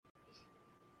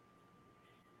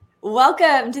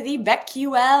Welcome to the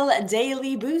BetQL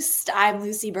Daily Boost. I'm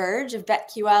Lucy Burge of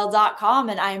BetQL.com,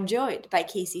 and I am joined by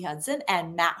Casey Hudson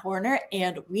and Matt Horner,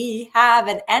 and we have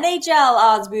an NHL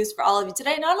odds boost for all of you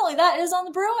today. Not only that, it is on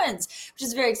the Bruins, which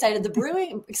is very exciting.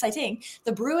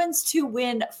 The Bruins to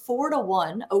win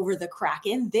 4-1 over the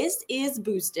Kraken. This is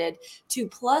boosted to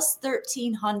plus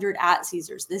 1,300 at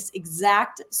Caesars. This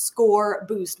exact score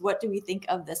boost. What do we think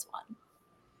of this one?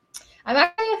 I'm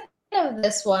actually a fan of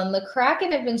this one. The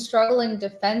Kraken have been struggling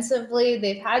defensively.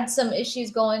 They've had some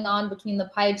issues going on between the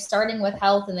pipes, starting with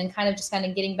health and then kind of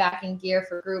getting back in gear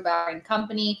for Grubauer and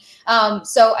company.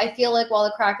 So I feel like while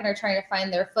the Kraken are trying to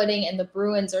find their footing and the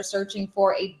Bruins are searching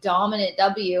for a dominant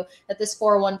W, that this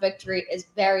 4-1 victory is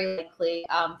very likely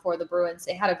for the Bruins.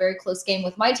 They had a very close game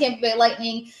with my Tampa Bay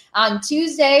Lightning on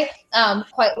Tuesday.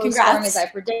 Quite low scoring as I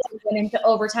predicted, went into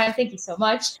overtime. Thank you so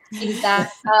much. Needed that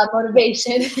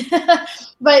motivation.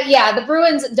 But yeah, the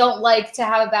Bruins don't like to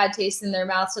have a bad taste in their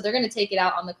mouth, so they're going to take it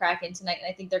out on the Kraken tonight,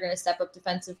 and I think they're going to step up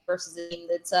defensive versus a team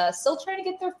that's still trying to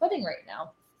get their footing right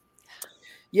now.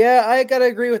 Yeah, I got to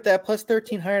agree with that. Plus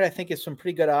 1,300, I think, is some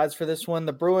pretty good odds for this one.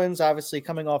 The Bruins obviously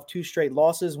coming off 2 straight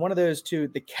losses. One of those to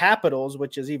the Capitals,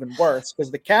 which is even worse because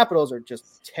the Capitals are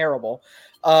just terrible.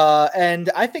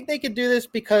 And I think they could do this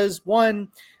because, one,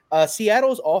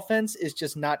 Seattle's offense is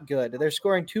just not good. They're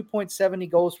scoring 2.70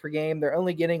 goals per game. They're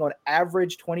only getting on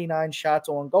average 29 shots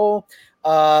on goal.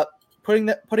 Putting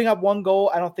up 1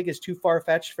 goal, I don't think is too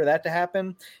far-fetched for that to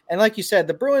happen. And like you said,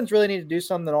 the Bruins really need to do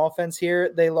something on offense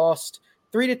here. They lost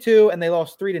 3-2 and they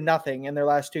lost 3-0 in their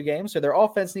last 2 games. So their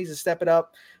offense needs to step it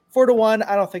up. 4-1,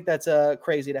 I don't think that's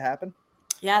crazy to happen.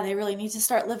 Yeah, they really need to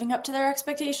start living up to their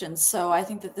expectations. So I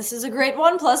think that this is a great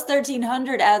one. Plus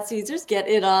 1,300 at Caesars. Get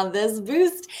in on this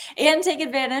boost and take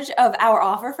advantage of our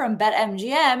offer from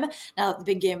BetMGM. Now that the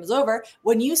big game is over,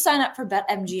 when you sign up for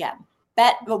BetMGM,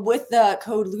 bet with the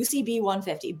code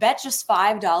LucyB150, bet just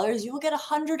 $5. You will get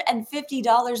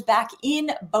 $150 back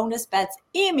in bonus bets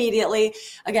immediately.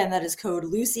 Again, that is code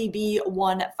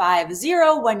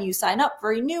LucyB150 when you sign up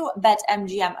for a new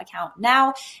BetMGM account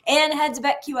now. And head to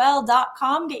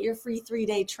BetQL.com, get your free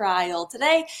 3-day trial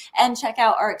today, and check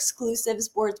out our exclusive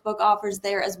sportsbook offers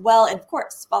there as well. And of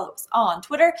course, follow us on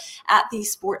Twitter at the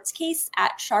Sports Case,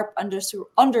 at @sharp_side_,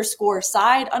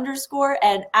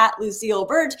 and at Lucille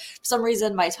Burge. For some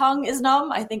reason, my tongue is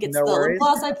numb. I think it's the lip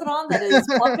gloss I put on that is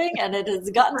plumping and it has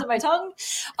gotten to my tongue.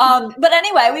 But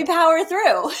anyway, we power through.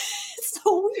 It's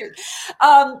so weird.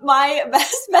 My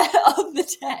best bet of the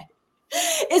day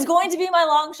is going to be my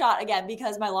long shot again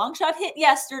because my long shot hit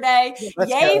yesterday.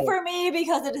 Yay for me,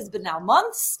 because it has been now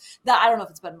months that I don't know if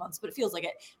it's been months, but it feels like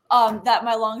it. That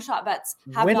my long shot bets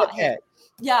have not hit.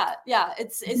 Yeah.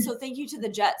 It's so thank you to the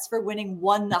Jets for winning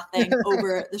 1-0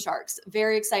 over the Sharks.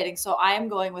 Very exciting. So I am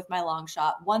going with my long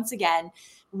shot once again.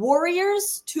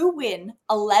 Warriors to win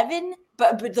 11,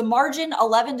 but the margin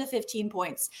 11 to 15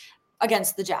 points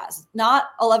against the Jazz. Not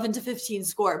 11 to 15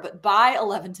 score, but by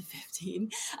 11 to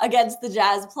 15 against the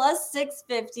Jazz, plus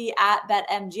 650 at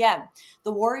BetMGM.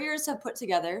 The Warriors have put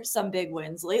together some big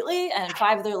wins lately, and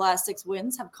 5 of their last 6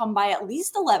 wins have come by at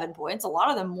least 11 points, a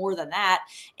lot of them more than that.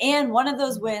 And one of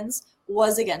those wins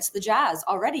was against the Jazz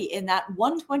already in that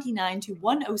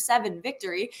 129-107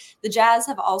 victory. The Jazz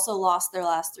have also lost their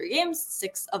last 3 games,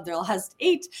 6 of their last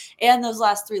 8, and those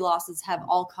last 3 losses have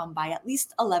all come by at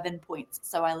least 11 points.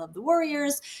 So I love the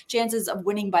Warriors. Chances of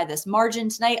winning by this margin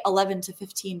tonight, 11 to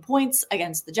 15 points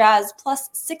against the Jazz, plus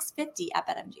 650 at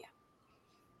BetMGM.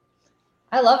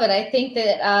 I love it. I think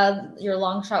that your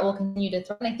long shot will continue to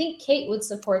throw, and I think Kate would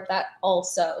support that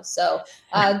also. So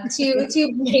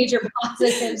two major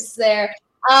positives there.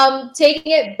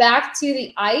 Taking it back to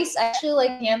the ice, I actually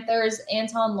like Panthers'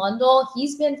 Anton Lundell.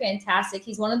 He's been fantastic.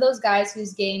 He's one of those guys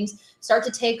whose games start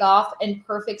to take off in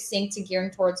perfect sync to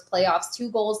gearing towards playoffs. 2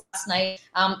 goals last night.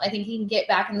 I think he can get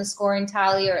back in the scoring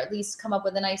tally or at least come up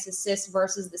with a nice assist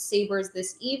versus the Sabres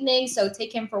this evening. So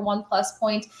take him for 1+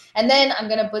 point. And then I'm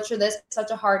going to butcher this, such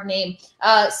a hard name.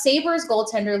 Sabres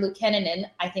goaltender Luukkonen,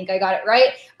 I think I got it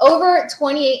right, over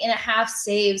 28.5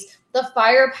 saves. The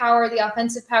firepower, the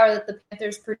offensive power that the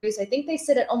Panthers produce, I think they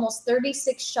sit at almost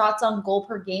 36 shots on goal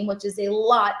per game, which is a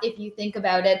lot if you think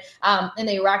about it. And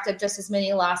they racked up just as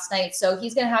many last night. So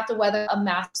he's going to have to weather a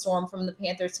massive storm from the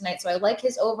Panthers tonight. So I like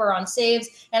his over on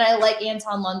saves, and I like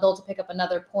Anton Lundell to pick up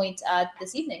another point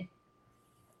this evening.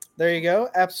 There you go.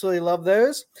 Absolutely love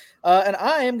those. And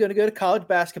I am going to go to college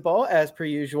basketball as per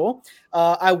usual.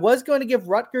 I was going to give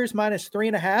Rutgers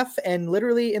 -3.5, and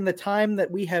literally in the time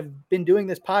that we have been doing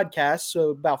this podcast,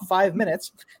 so about 5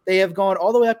 minutes, they have gone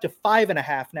all the way up to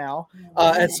 5.5 now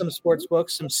at some sports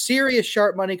books. Some serious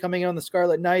sharp money coming in on the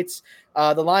Scarlet Knights.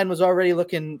 The line was already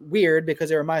looking weird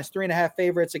because they were -3.5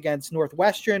 favorites against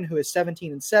Northwestern, who is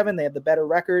 17-7. They have the better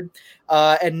record.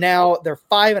 And now they're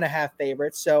 5.5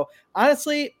 favorites. So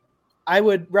honestly, I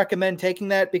would recommend taking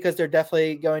that because they're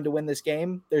definitely going to win this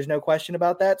game. There's no question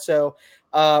about that. So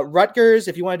Rutgers,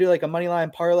 if you want to do like a money line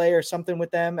parlay or something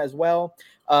with them as well.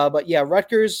 But yeah,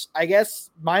 Rutgers, I guess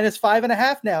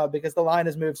 -5.5 now because the line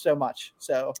has moved so much.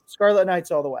 So Scarlet Knights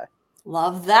all the way.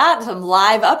 Love that. Some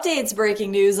live updates,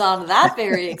 breaking news on that.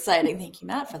 Very exciting. Thank you,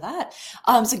 Matt, for that.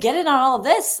 So get in on all of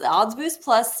this. Odds Boost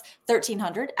plus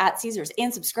 1,300 at Caesars,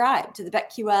 and subscribe to the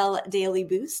BetQL Daily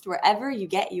Boost wherever you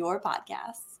get your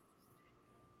podcasts.